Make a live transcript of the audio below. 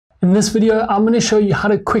In this video, I'm going to show you how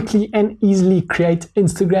to quickly and easily create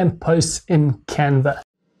Instagram posts in Canva.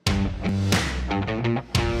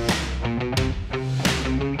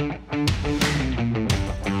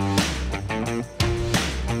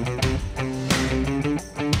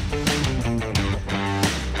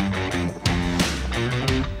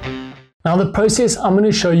 Now the process I'm going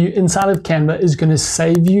to show you inside of Canva is going to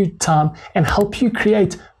save you time and help you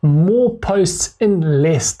create more posts in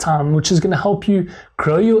less time, which is going to help you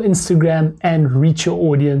grow your Instagram and reach your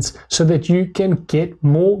audience so that you can get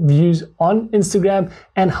more views on Instagram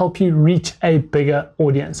and help you reach a bigger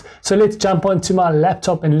audience. So let's jump onto my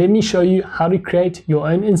laptop and let me show you how to create your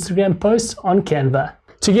own Instagram posts on Canva.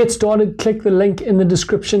 To get started, click the link in the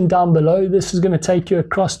description down below. This is going to take you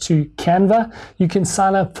across to Canva. You can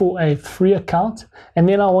sign up for a free account, and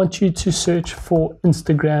then I want you to search for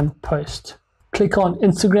Instagram post. Click on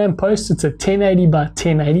Instagram post. It's a 1080 by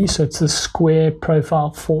 1080, so it's a square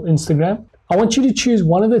profile for Instagram. I want you to choose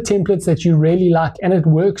one of the templates that you really like and it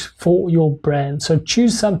works for your brand. So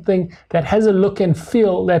choose something that has a look and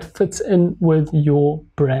feel that fits in with your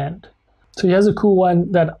brand. So here's a cool one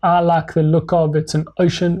that I like the look of. It's an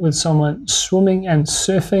ocean with someone swimming and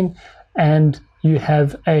surfing, and you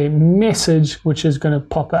have a message which is going to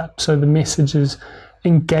pop up. So the message is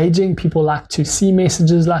engaging. People like to see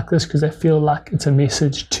messages like this because they feel like it's a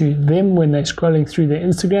message to them when they're scrolling through their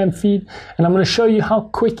Instagram feed. And I'm going to show you how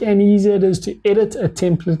quick and easy it is to edit a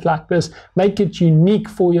template like this, make it unique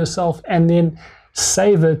for yourself, and then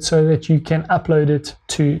save it so that you can upload it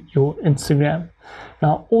to your Instagram.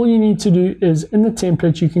 Now, all you need to do is in the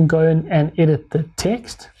template, you can go in and edit the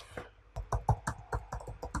text.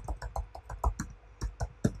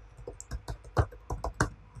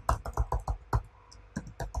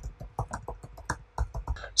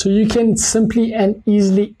 So you can simply and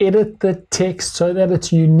easily edit the text so that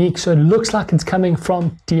it's unique, so it looks like it's coming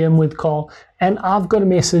from DM with Carl. And I've got a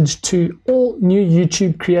message to all new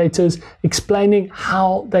YouTube creators explaining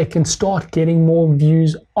how they can start getting more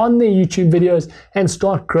views on their YouTube videos and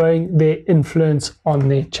start growing their influence on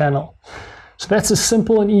their channel. So that's a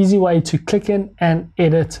simple and easy way to click in and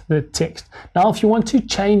edit the text. Now, if you want to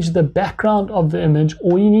change the background of the image,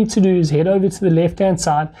 all you need to do is head over to the left-hand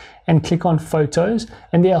side and click on photos.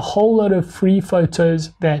 And there are a whole lot of free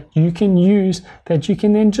photos that you can use that you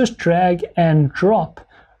can then just drag and drop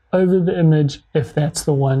over the image if that's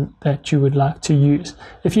the one that you would like to use.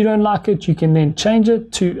 If you don't like it, you can then change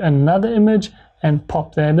it to another image and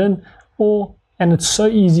pop that in, and it's so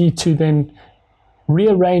easy to then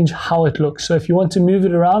rearrange how it looks. So if you want to move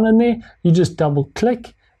it around in there, you just double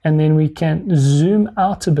click and then we can zoom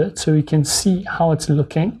out a bit so we can see how it's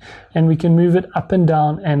looking, and we can move it up and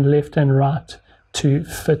down and left and right to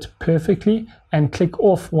fit perfectly, and click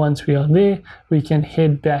off once we are there. We can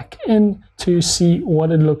head back in to see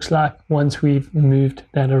what it looks like once we've moved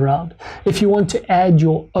that around. If you want to add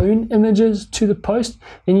your own images to the post,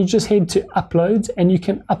 then you just head to uploads and you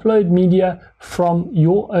can upload media from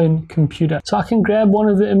your own computer. So I can grab one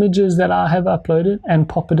of the images that I have uploaded and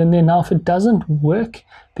pop it in there. Now if it doesn't work,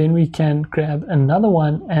 then we can grab another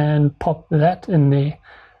one and pop that in there.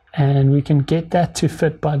 And we can get that to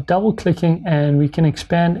fit by double clicking, and we can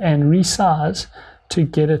expand and resize to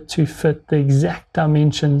get it to fit the exact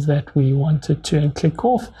dimensions that we want it to, and click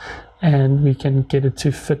off and we can get it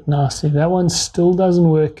to fit nicely. That one still doesn't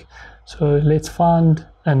work, so let's find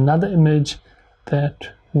another image that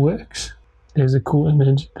works. There's a cool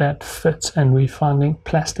image that fits, and we're finding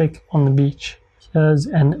plastic on the beach. Here's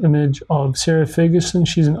an image of Sarah Ferguson.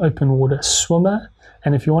 She's an open water swimmer.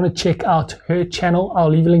 And if you want to check out her channel, I'll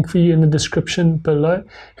leave a link for you in the description below.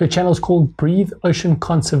 Her channel is called Breathe Ocean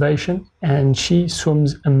Conservation, and she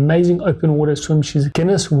swims amazing open water swims. She's a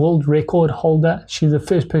Guinness World Record holder. She's the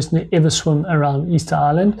first person to ever swim around Easter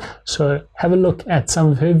Island. So have a look at some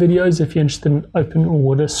of her videos if you're interested in open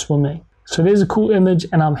water swimming. So there's a cool image,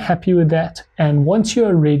 and I'm happy with that. And once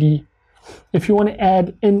you're ready, if you want to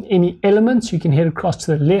add in any elements, you can head across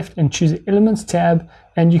to the left and choose the Elements tab,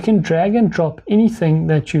 and you can drag and drop anything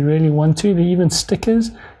that you really want to. There are even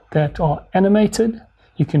stickers that are animated.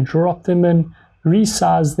 You can drop them in,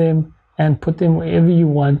 resize them, and put them wherever you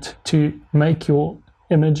want to make your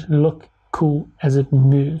image look cool as it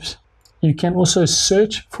moves. You can also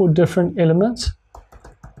search for different elements.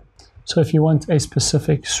 So if you want a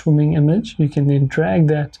specific swimming image, you can then drag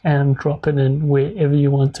that and drop it in wherever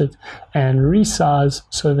you want it and resize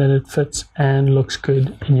so that it fits and looks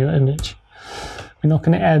good in your image. We're not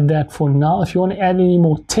going to add that for now. If you want to add any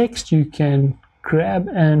more text, you can grab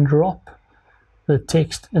and drop the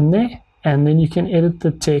text in there, and then you can edit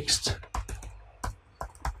the text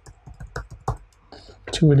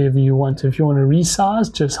to whatever you want. If you want to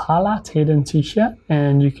resize, just highlight, head into here,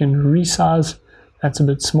 and you can resize. That's a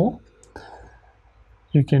bit small.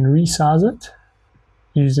 You can resize it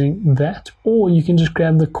using that, or you can just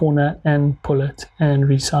grab the corner and pull it and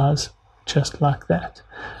resize just like that.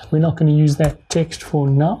 We're not going to use that text for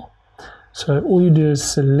now, so all you do is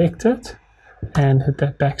select it and hit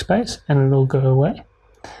that backspace and it'll go away.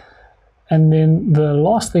 And then the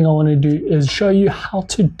last thing I want to do is show you how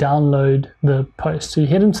to download the post. So you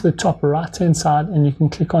head into the top right hand side and you can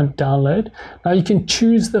click on download. Now you can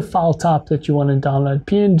choose the file type that you want to download.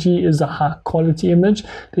 PNG is a high quality image.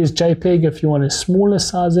 There's JPEG if you want a smaller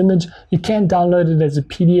size image. You can download it as a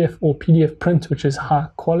PDF or PDF print, which is high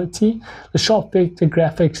quality. The sharp vector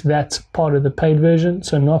graphics, that's part of the paid version,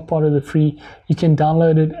 so not part of the free. You can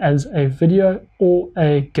download it as a video or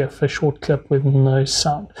a GIF, a short clip with no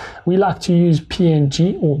sound. We like to use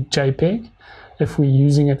PNG or JPEG if we're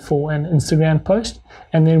using it for an Instagram post,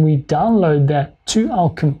 and then we download that to our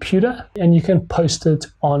computer and you can post it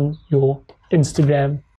on your Instagram